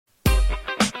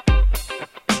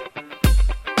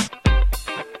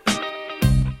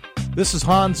This is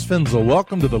Hans Finzel.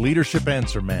 Welcome to the Leadership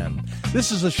Answer Man. This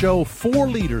is a show for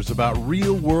leaders about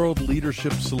real-world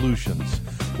leadership solutions.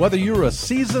 Whether you're a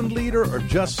seasoned leader or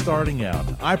just starting out,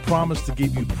 I promise to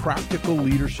give you practical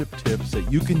leadership tips that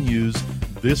you can use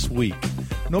this week.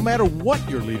 No matter what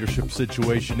your leadership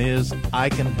situation is, I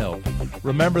can help.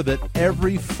 Remember that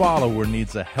every follower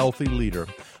needs a healthy leader.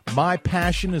 My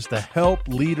passion is to help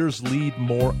leaders lead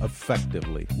more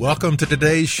effectively. Welcome to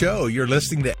today's show. You're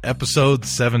listening to episode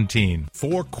 17.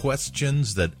 4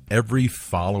 questions that every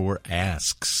follower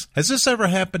asks. Has this ever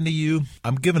happened to you?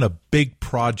 I'm given a big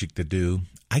project to do.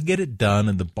 I get it done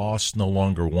and the boss no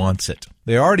longer wants it.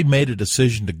 They already made a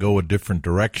decision to go a different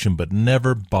direction but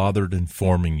never bothered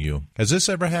informing you. Has this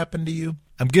ever happened to you?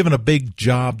 I'm given a big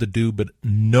job to do but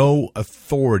no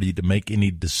authority to make any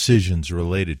decisions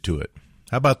related to it.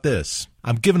 How about this?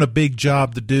 I'm given a big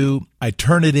job to do, I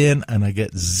turn it in, and I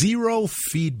get 0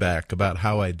 feedback about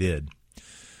how I did.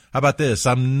 How about this?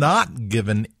 I'm not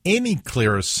given any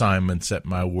clear assignments at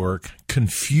my work.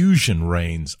 Confusion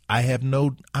reigns. I have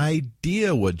no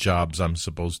idea what jobs I'm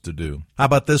supposed to do. How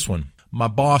about this one? My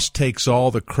boss takes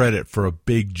all the credit for a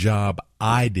big job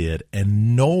I did,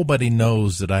 and nobody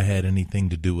knows that I had anything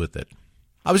to do with it.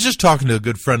 I was just talking to a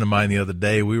good friend of mine the other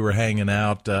day. We were hanging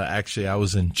out. Actually, I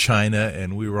was in China,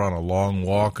 and we were on a long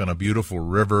walk on a beautiful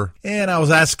river. And I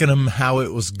was asking him how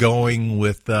it was going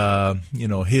with,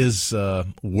 his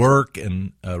work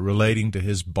and relating to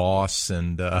his boss.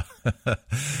 And I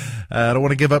don't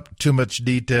want to give up too much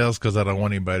details because I don't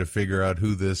want anybody to figure out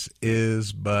who this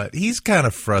is. But he's kind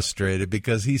of frustrated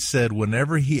because he said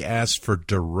whenever he asked for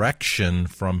direction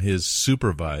from his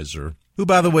supervisor, who,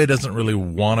 by the way, doesn't really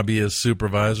want to be his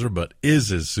supervisor, but is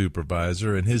his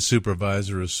supervisor, and his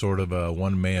supervisor is sort of a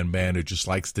one-man band who just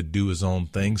likes to do his own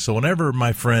thing. So whenever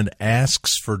my friend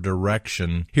asks for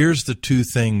direction, here's the 2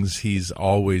 things he's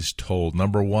always told.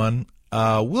 Number 1,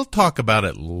 we'll talk about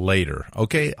it later,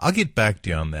 okay? I'll get back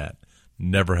to you on that.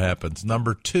 Never happens.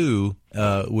 Number 2,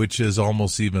 which is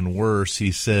almost even worse,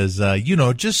 he says,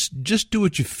 just do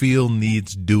what you feel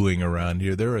needs doing around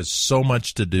here. There is so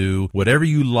much to do. Whatever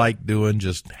you like doing,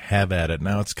 just have at it.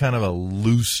 Now, it's kind of a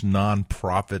loose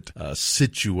nonprofit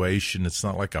situation. It's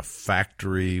not like a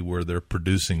factory where they're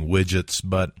producing widgets,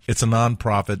 but it's a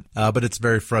nonprofit, but it's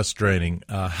very frustrating.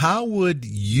 How would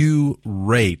you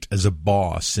rate as a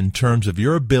boss in terms of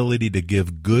your ability to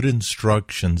give good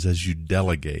instructions as you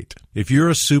delegate? If you're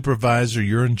a supervisor,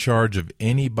 you're in charge of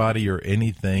anybody or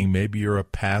anything. Maybe you're a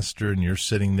pastor and you're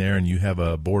sitting there and you have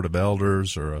a board of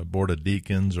elders or a board of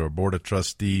deacons or a board of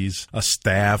trustees, a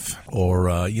staff,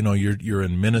 or you're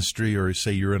in ministry, or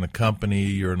say you're in a company,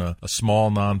 you're in a small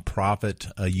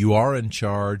nonprofit. You are in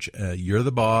charge. You're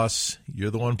the boss. You're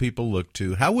the one people look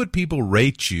to. How would people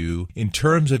rate you in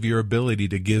terms of your ability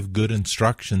to give good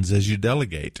instructions as you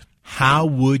delegate? How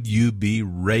would you be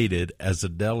rated as a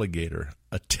delegator?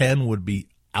 A 10 would be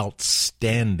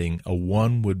outstanding. A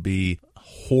 1 would be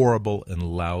horrible and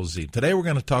lousy. Today we're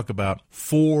going to talk about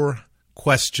 4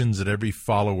 questions that every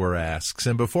follower asks.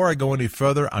 And before I go any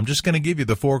further, I'm just going to give you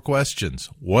the 4 questions.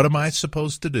 What am I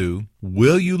supposed to do?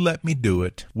 Will you let me do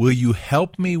it? Will you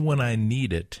help me when I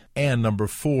need it? And number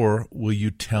 4, will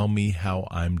you tell me how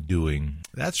I'm doing?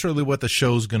 That's really what the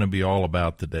show's going to be all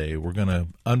about today. We're going to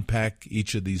unpack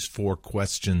each of these 4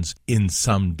 questions in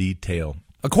some detail.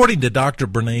 According to Dr.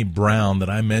 Brene Brown that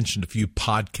I mentioned a few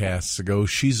podcasts ago,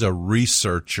 she's a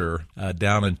researcher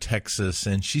down in Texas,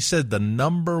 and she said the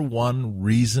number 1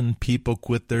 reason people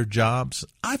quit their jobs,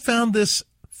 I found this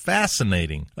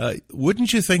fascinating.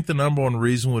 Wouldn't you think the number 1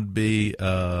 reason would be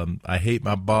I hate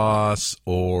my boss,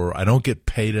 or I don't get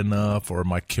paid enough, or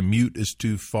my commute is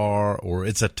too far, or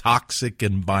it's a toxic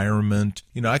environment?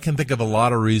 I can think of a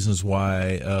lot of reasons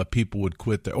why people would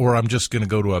quit, or I'm just going to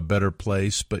go to a better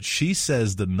place. But she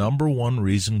says the number 1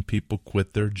 reason people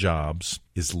quit their jobs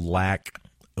is lack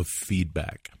of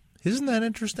feedback. Isn't that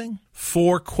interesting?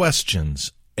 4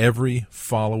 questions every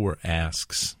follower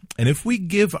asks. And if we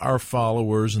give our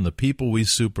followers and the people we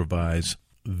supervise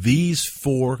these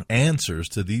 4 answers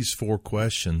to these 4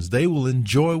 questions, they will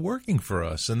enjoy working for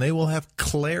us and they will have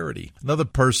clarity. Another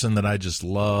person that I just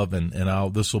love, and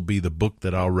this will be the book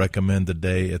that I'll recommend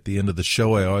today at the end of the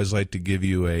show. I always like to give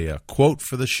you a quote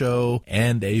for the show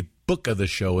and a book of the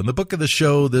show. And the book of the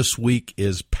show this week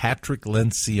is Patrick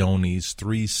Lencioni's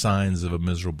 3 Signs of a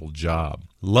Miserable Job.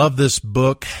 Love this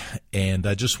book, and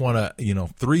I just want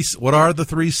to, what are the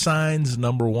 3 signs?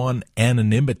 Number 1,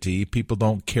 anonymity. People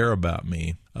don't care about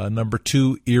me. Number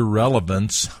 2,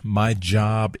 irrelevance. My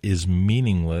job is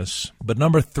meaningless. But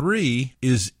number 3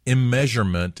 is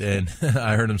immeasurement. And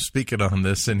I heard him speaking on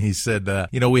this, and he said,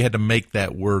 we had to make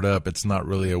that word up. It's not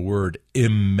really a word,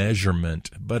 immeasurement,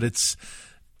 but it's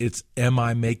am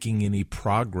I making any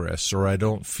progress, or I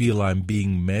don't feel I'm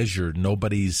being measured.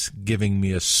 Nobody's giving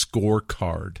me a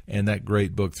scorecard. And that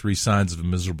great book, 3 Signs of a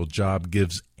Miserable Job,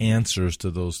 gives answers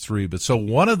to those 3. But so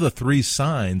one of the 3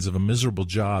 signs of a miserable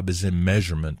job is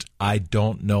immeasurement. I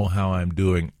don't know how I'm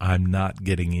doing. I'm not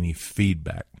getting any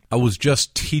feedback. I was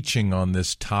just teaching on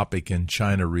this topic in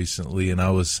China recently, and I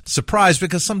was surprised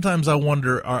because sometimes I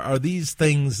wonder, are these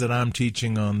things that I'm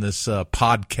teaching on this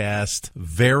podcast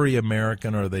very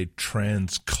American, or are they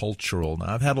transcultural?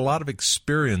 Now, I've had a lot of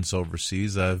experience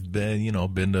overseas. I've been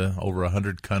to over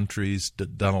 100 countries,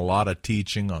 done a lot of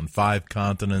teaching on 5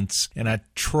 continents, and I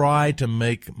try to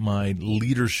make my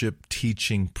leadership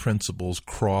teaching principles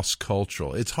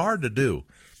cross-cultural. It's hard to do.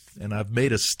 And I've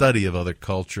made a study of other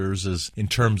cultures as in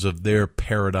terms of their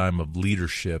paradigm of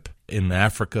leadership. In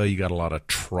Africa, you got a lot of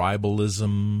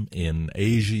tribalism. In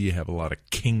Asia, you have a lot of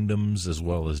kingdoms as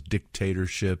well as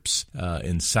dictatorships.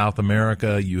 In South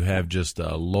America, you have just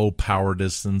a low power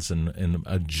distance and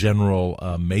a general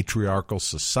matriarchal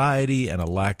society and a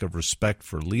lack of respect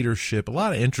for leadership. A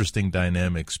lot of interesting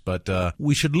dynamics, but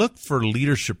we should look for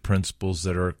leadership principles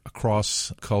that are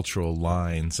across cultural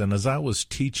lines. And as I was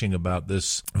teaching about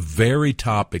this very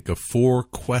topic of 4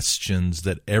 questions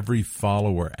that every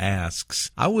follower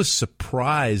asks, I was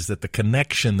surprised at the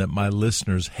connection that my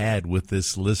listeners had with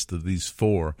this list of these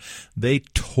 4. They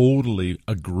totally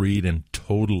agreed and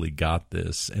totally got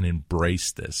this and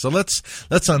embraced this. So let's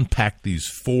unpack these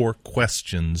 4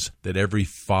 questions that every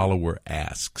follower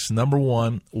asks. Number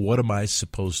 1, what am I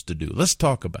supposed to do? Let's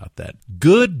talk about that.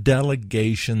 Good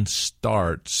delegation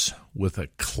starts with a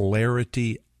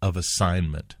clarity of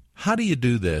assignment. How do you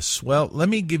do this? Well, let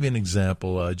me give you an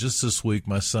example. Just this week,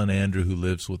 my son Andrew, who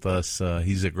lives with us,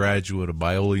 he's a graduate of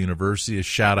Biola University. A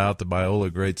shout out to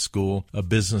Biola, great school, a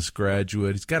business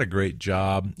graduate. He's got a great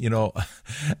job.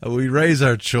 We raise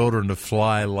our children to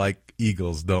fly like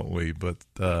eagles, don't we? But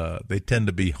they tend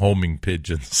to be homing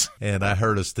pigeons. And I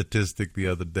heard a statistic the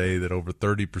other day that over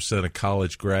 30% of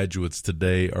college graduates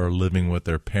today are living with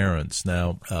their parents.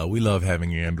 Now, we love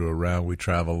having Andrew around. We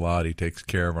travel a lot. He takes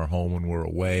care of our home when we're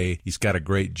away. He's got a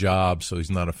great job, so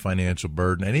he's not a financial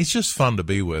burden. And he's just fun to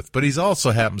be with. But he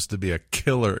also happens to be a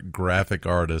killer graphic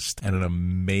artist and an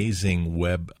amazing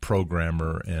web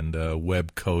programmer and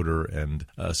web coder. And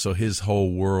so his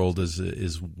whole world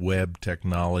is web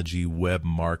technology, web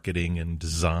marketing, and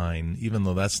design, even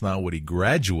though that's not what he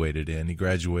graduated in. He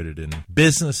graduated in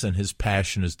business, and his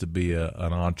passion is to be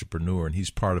an entrepreneur, and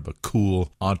he's part of a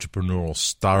cool entrepreneurial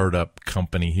startup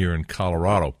company here in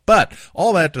Colorado. But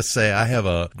all that to say, I have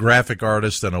a graphic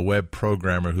artist and a web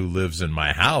programmer who lives in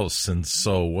my house, and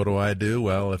so what do?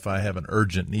 Well, if I have an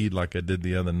urgent need like I did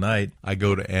the other night, I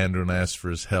go to Andrew and ask for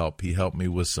his help. He helped me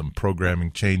with some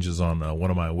programming changes on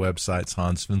one of my websites,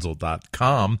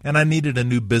 hansfinzel.com, and I needed a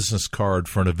new business card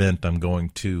for an event I'm going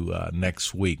to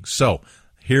next week. So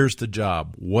here's the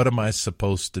job. What am I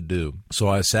supposed to do? So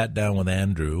I sat down with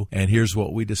Andrew, and here's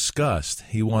what we discussed.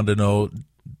 He wanted to know,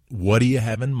 what do you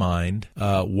have in mind?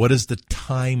 What is the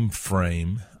time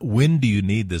frame? When do you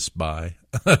need this by?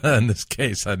 In this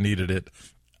case, I needed it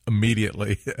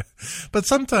immediately. But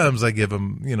sometimes I give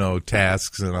him,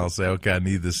 tasks, and I'll say, okay, I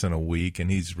need this in a week,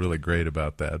 and he's really great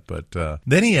about that. But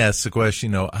then he asks the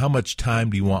question, how much time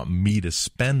do you want me to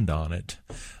spend on it?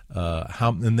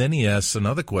 And then he asks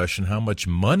another question, how much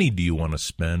money do you want to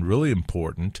spend? Really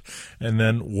important. And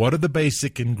then what are the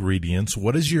basic ingredients?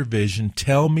 What is your vision?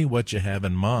 Tell me what you have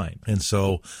in mind. And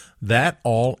so that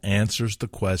all answers the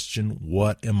question,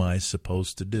 what am I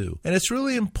supposed to do? And it's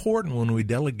really important when we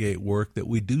delegate work that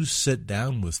we do sit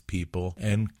down with people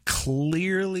and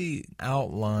clearly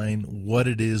outline what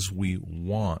it is we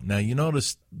want. Now, you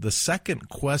notice the second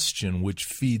question which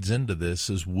feeds into this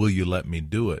is, will you let me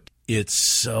do it?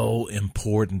 It's so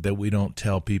important that we don't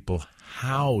tell people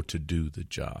how to do the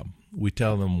job. We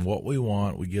tell them what we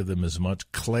want. We give them as much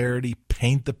clarity,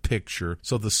 paint the picture.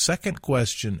 So the second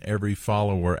question every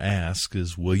follower asks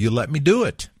is, will you let me do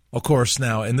it? Of course,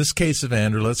 now, in this case of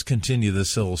Andrew, let's continue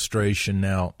this illustration.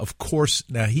 Now, of course,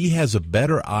 he has a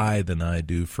better eye than I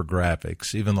do for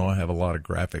graphics. Even though I have a lot of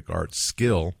graphic art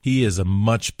skill, he is a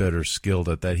much better skilled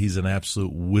at that. He's an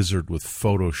absolute wizard with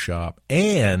Photoshop,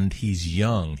 and he's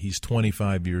young. He's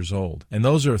 25 years old. And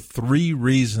those are 3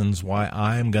 reasons why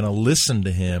I'm going to listen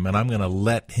to him, and I'm going to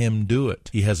let him do it.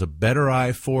 He has a better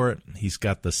eye for it, he's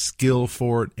got the skill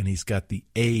for it, and he's got the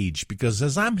age. Because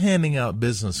as I'm handing out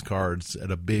business cards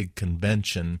at a big big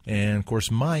convention. And, of course,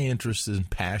 my interest and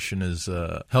passion is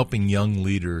helping young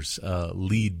leaders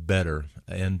lead better.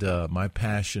 And my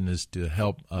passion is to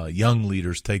help young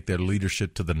leaders take their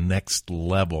leadership to the next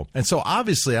level. And so,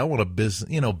 obviously, I want a business,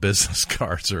 business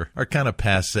cards are kind of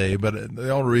passe, but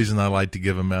the only reason I like to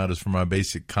give them out is for my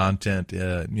basic content,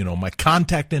 my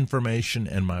contact information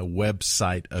and my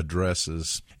website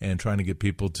addresses, and trying to get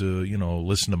people to,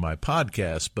 listen to my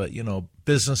podcast. But,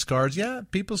 business cards, yeah,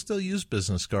 people still use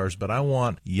business cards, but I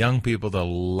want young people to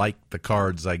like the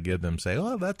cards I give them, say,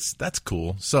 oh, that's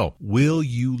cool. So, will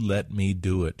you let me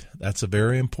do it? That's a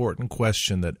very important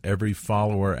question that every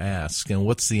follower asks. And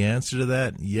what's the answer to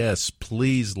that? Yes,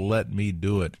 please let me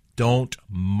do it. Don't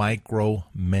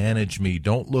micromanage me.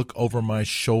 Don't look over my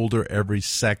shoulder every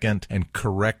second and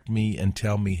correct me and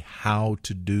tell me how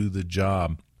to do the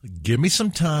job. Give me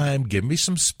some time, give me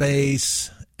some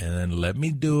space, and then let me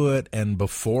do it. And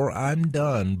before I'm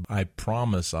done, I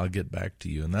promise I'll get back to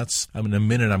you. And in a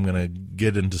minute, I'm going to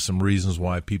get into some reasons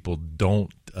why people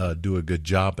don't do a good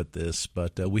job at this.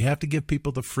 But we have to give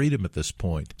people the freedom at this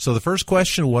point. So the first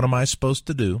question, what am I supposed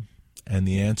to do? And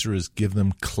the answer is give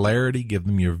them clarity, give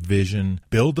them your vision,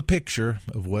 build a picture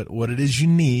of what it is you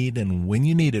need and when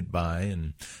you need it by,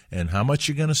 and how much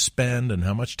you're going to spend and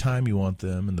how much time you want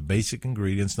them and the basic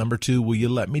ingredients. Number 2, will you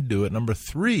let me do it? Number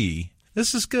 3,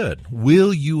 this is good.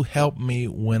 Will you help me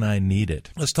when I need it?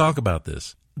 Let's talk about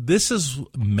this. This is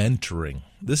mentoring.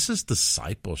 This is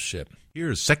discipleship.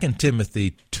 Here's 2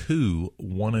 Timothy 2,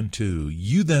 1 and 2.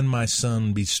 You then, my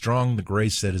son, be strong in the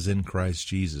grace that is in Christ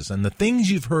Jesus. And the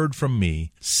things you've heard from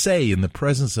me, say in the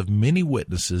presence of many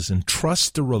witnesses, and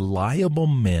trust to reliable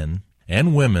men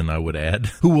and women, I would add,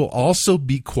 who will also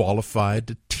be qualified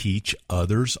to teach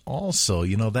others also.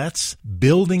 That's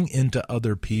building into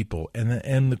other people.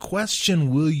 And the question,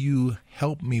 will you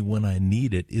help me when I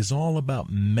need it, is all about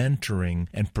mentoring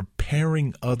and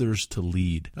preparing others to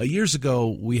lead. Years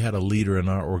ago, we had a leader in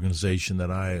our organization that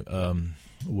I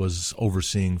was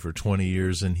overseeing for 20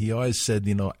 years, and he always said,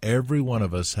 every one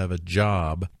of us have a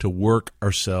job to work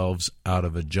ourselves out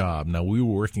of a job. Now, we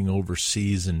were working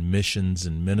overseas in missions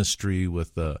and ministry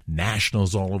with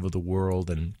nationals all over the world,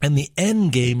 and the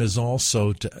end game is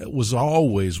was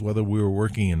always, whether we were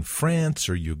working in France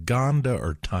or Uganda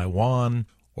or Taiwan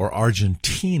or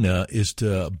Argentina, is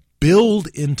to build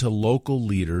into local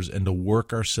leaders and to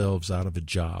work ourselves out of a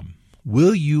job.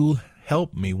 Will you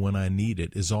help me when I need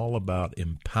it is all about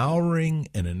empowering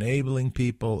and enabling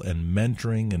people and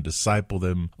mentoring and disciple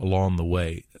them along the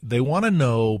way. They want to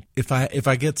know, if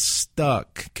I get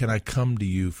stuck, can I come to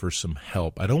you for some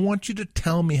help? I don't want you to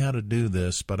tell me how to do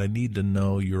this, but I need to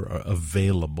know you're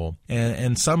available.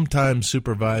 And sometimes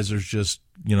supervisors just,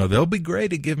 they'll be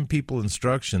great at giving people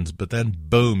instructions, but then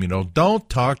boom, don't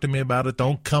talk to me about it.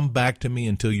 Don't come back to me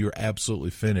until you're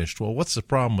absolutely finished. Well, what's the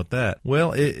problem with that?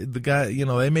 Well, the guy,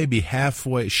 they may be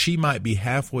she might be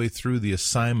halfway through the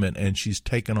assignment and she's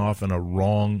taken off in a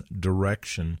wrong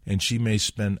direction. And she may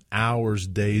spend hours,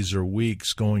 days, or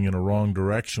weeks going in a wrong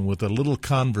direction. With a little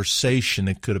conversation,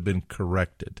 it could have been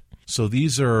corrected. So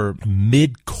these are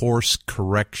mid-course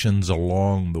corrections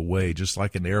along the way, just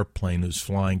like an airplane who's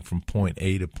flying from point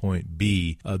A to point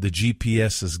B. The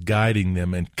GPS is guiding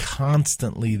them, and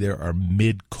constantly there are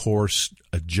mid-course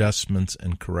adjustments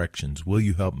and corrections. Will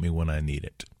you help me when I need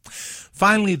it?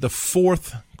 Finally, the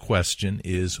fourth question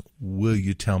is, will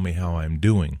you tell me how I'm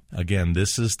doing? Again,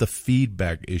 this is the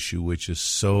feedback issue, which is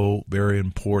so very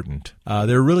important.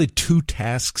 There are really two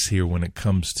tasks here when it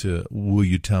comes to will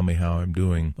you tell me how I'm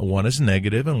doing. One is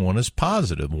negative and one is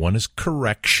positive. One is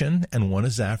correction and one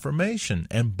is affirmation,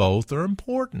 and both are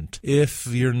important. If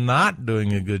you're not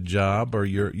doing a good job, or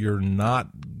you're not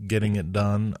getting it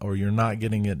done, or you're not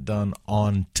getting it done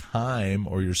on time,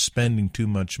 or you're spending too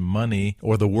much money,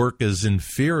 or the work is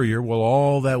inferior, well,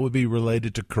 all that would be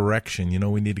related to correction.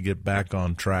 We need to get back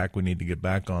on track. We need to get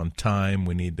back on time.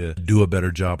 We need to do a better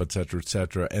job, et cetera, et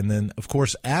cetera. And then, of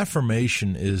course,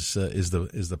 affirmation is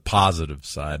the positive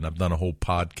side. And I've done a whole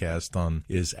podcast on,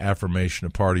 is affirmation a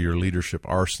part of your leadership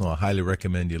arsenal? I highly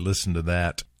recommend you listen to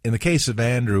that. In the case of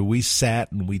Andrew, we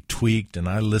sat and we tweaked, and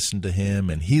I listened to him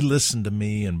and he listened to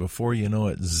me, and before you know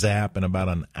it, zap, in about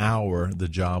an hour, the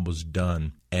job was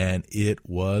done. And it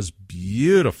was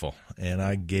beautiful. and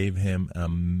I gave him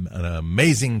an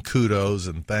amazing kudos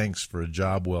and thanks for a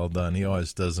job well done. He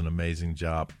always does an amazing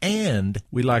job. And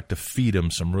we like to feed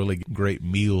him some really great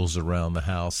meals around the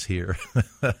house here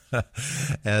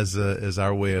as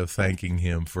our way of thanking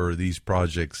him for these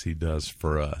projects he does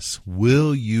for us.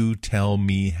 Will you tell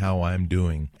me how I'm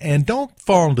doing? And don't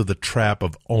fall into the trap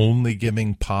of only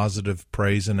giving positive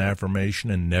praise and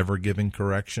affirmation and never giving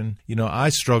correction. You know, I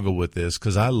struggle with this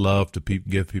because I love to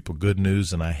give people good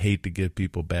news and I hate to give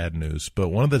people bad news. But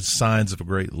one of the signs of a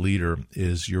great leader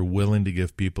is you're willing to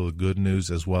give people the good news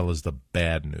as well as the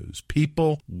bad news.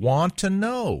 People want to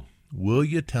know. Will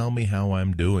you tell me how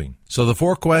I'm doing? So the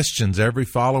 4 questions every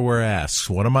follower asks: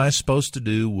 what am I supposed to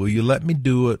do? Will you let me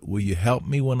do it? Will you help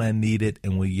me when I need it?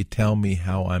 And will you tell me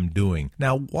how I'm doing?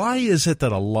 Now, why is it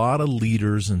that a lot of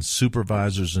leaders and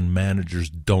supervisors and managers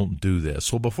don't do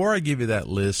this? Well, before I give you that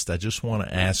list, I just want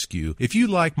to ask you, if you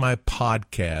like my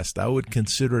podcast, I would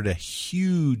consider it a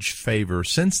huge favor,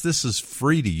 since this is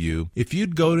free to you, if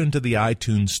you'd go into the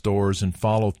iTunes stores and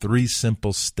follow 3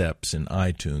 simple steps in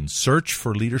iTunes. Search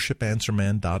for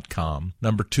leadershipanswerman.com.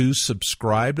 Number 2,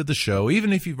 subscribe to the show.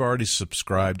 Even if you've already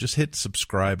subscribed, just hit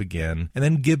subscribe again, and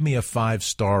then give me a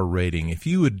 5-star rating. If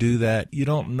you would do that, you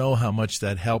don't know how much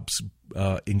that helps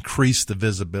increase the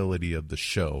visibility of the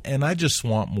show. And I just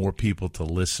want more people to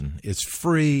listen. It's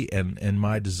free, and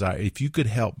my desire, if you could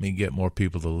help me get more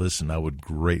people to listen, I would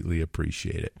greatly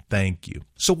appreciate it. Thank you.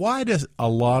 So why does a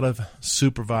lot of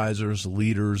supervisors,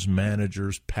 leaders,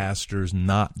 managers, pastors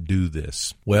not do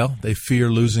this? Well, they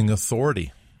fear losing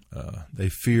authority. They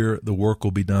fear the work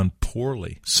will be done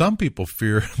poorly. Some people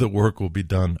fear the work will be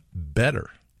done better,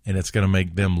 and it's going to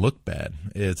make them look bad.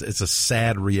 It's a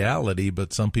sad reality,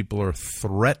 but some people are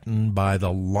threatened by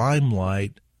the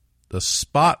limelight, the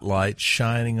spotlight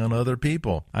shining on other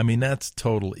people. I mean, that's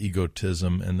total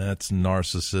egotism and that's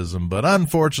narcissism, but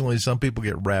unfortunately, some people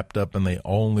get wrapped up and they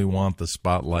only want the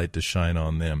spotlight to shine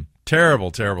on them. Terrible,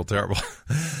 terrible, terrible.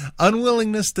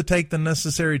 Unwillingness to take the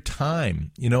necessary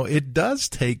time. You know, it does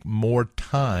take more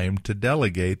time to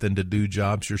delegate than to do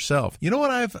jobs yourself. You know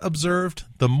what I've observed?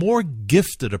 The more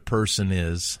gifted a person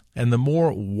is, and the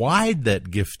more wide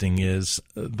that gifting is,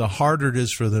 the harder it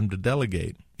is for them to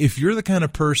delegate. If you're the kind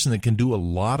of person that can do a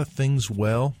lot of things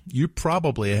well, you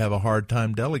probably have a hard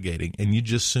time delegating, and you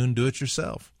just soon do it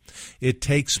yourself. It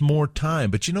takes more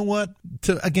time. But you know what?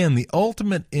 Again, the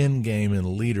ultimate end game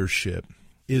in leadership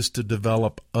is to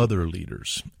develop other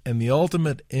leaders. And the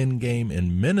ultimate end game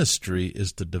in ministry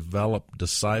is to develop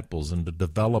disciples and to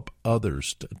develop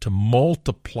others, to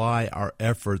multiply our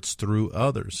efforts through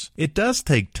others. It does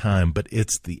take time, but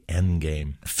it's the end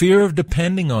game. Fear of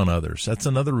depending on others. That's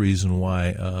another reason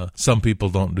why some people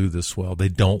don't do this well. They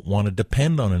don't want to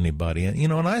depend on anybody. And,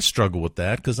 and I struggle with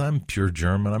that because I'm pure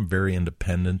German. I'm very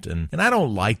independent, and I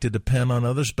don't like to depend on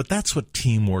others, but that's what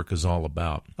teamwork is all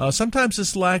about. Sometimes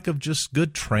it's lack of just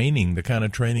good training, the kind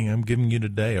of training I'm giving you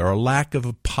today, or a lack of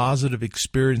a positive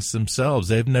experience themselves.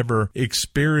 They've never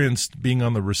experienced being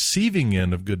on the receiving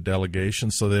end of good delegation,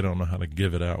 so they don't know how to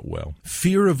give it out well.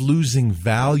 Fear of losing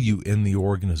value in the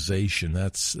organization.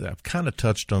 I've kind of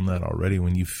touched on that already.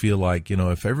 When you feel like,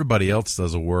 if everybody else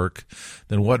does a work,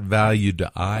 then what value do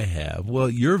I have? Well,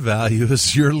 your value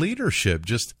is your leadership,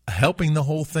 just helping the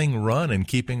whole thing run and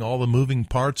keeping all the moving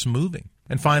parts moving.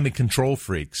 And finally, control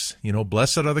freaks.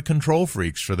 Blessed are the control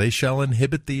freaks, for they shall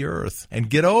inhabit the earth. And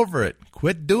get over it.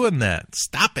 Quit doing that.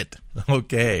 Stop it.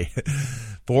 Okay.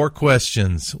 4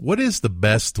 questions. What is the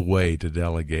best way to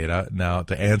delegate? Now,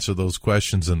 to answer those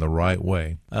questions in the right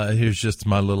way, here's just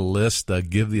my little list.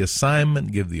 Give the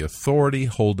assignment, give the authority,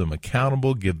 hold them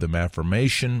accountable, give them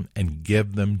affirmation, and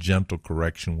give them gentle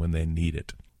correction when they need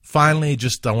it. Finally,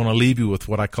 I want to leave you with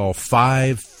what I call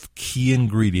 5 key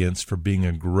ingredients for being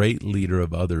a great leader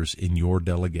of others in your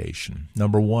delegation.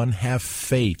 Number 1, have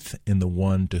faith in the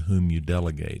one to whom you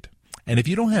delegate. And if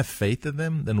you don't have faith in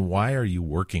them, then why are you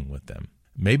working with them?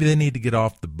 Maybe they need to get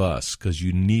off the bus because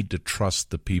you need to trust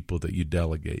the people that you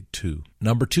delegate to.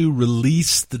 Number 2,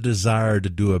 release the desire to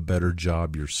do a better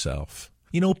job yourself.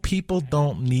 People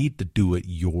don't need to do it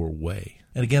your way.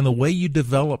 And again, the way you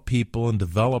develop people and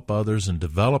develop others and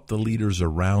develop the leaders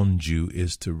around you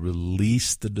is to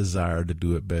release the desire to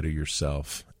do it better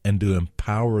yourself and to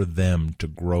empower them to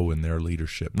grow in their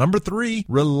leadership. Number 3,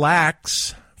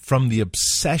 relax from the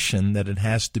obsession that it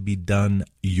has to be done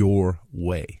your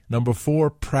way. Number 4,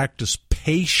 practice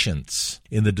patience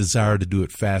in the desire to do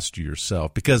it faster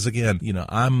yourself. Because again,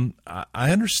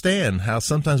 I understand how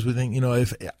sometimes we think,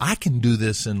 if I can do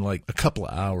this in like a couple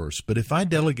of hours, but if I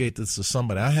delegate this to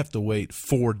somebody, I have to wait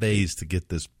 4 days to get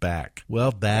this back.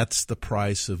 Well, that's the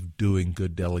price of doing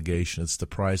good delegation. It's the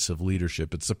price of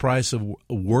leadership. It's the price of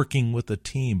working with a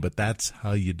team, but that's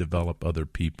how you develop other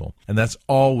people. And that's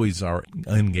always our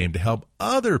end game, to help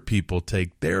other people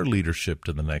take their leadership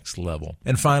to the next level.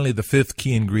 And finally, the fifth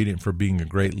key ingredient for being a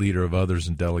great leader of others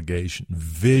in delegation: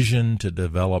 vision to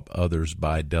develop others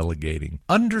by delegating.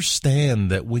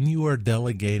 Understand that when you are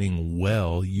delegating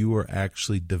well, you are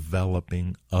actually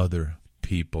developing other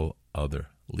people, other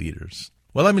leaders.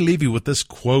 Well, let me leave you with this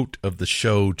quote of the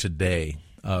show today.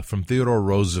 From Theodore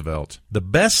Roosevelt: "The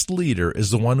best leader is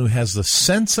the one who has the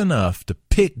sense enough to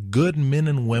pick good men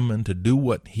and women to do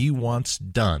what he wants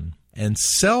done, and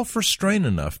self-restraint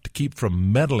enough to keep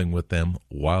from meddling with them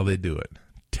while they do it."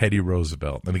 Teddy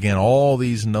Roosevelt. And again, all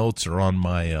these notes are on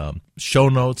my show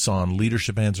notes on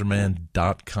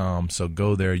leadershipanswerman.com, so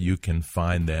go there, you can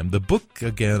find them. The book,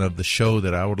 again, of the show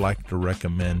that I would like to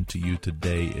recommend to you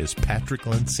today is Patrick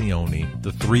Lencioni,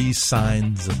 The 3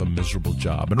 Signs of a Miserable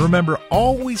Job. And remember,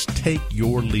 always take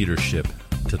your leadership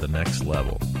to the next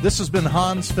level. This has been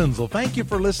Hans Finzel. Thank you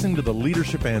for listening to the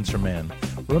Leadership Answer Man.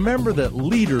 Remember that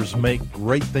leaders make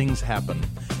great things happen.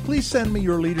 Please send me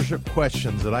your leadership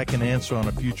questions that I can answer on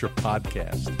a future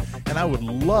podcast. And I would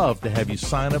love to have you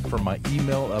sign up for my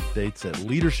email updates at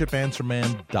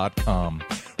leadershipanswerman.com.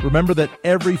 Remember that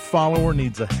every follower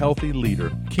needs a healthy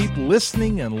leader. Keep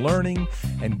listening and learning,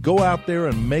 and go out there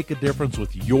and make a difference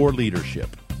with your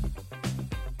leadership.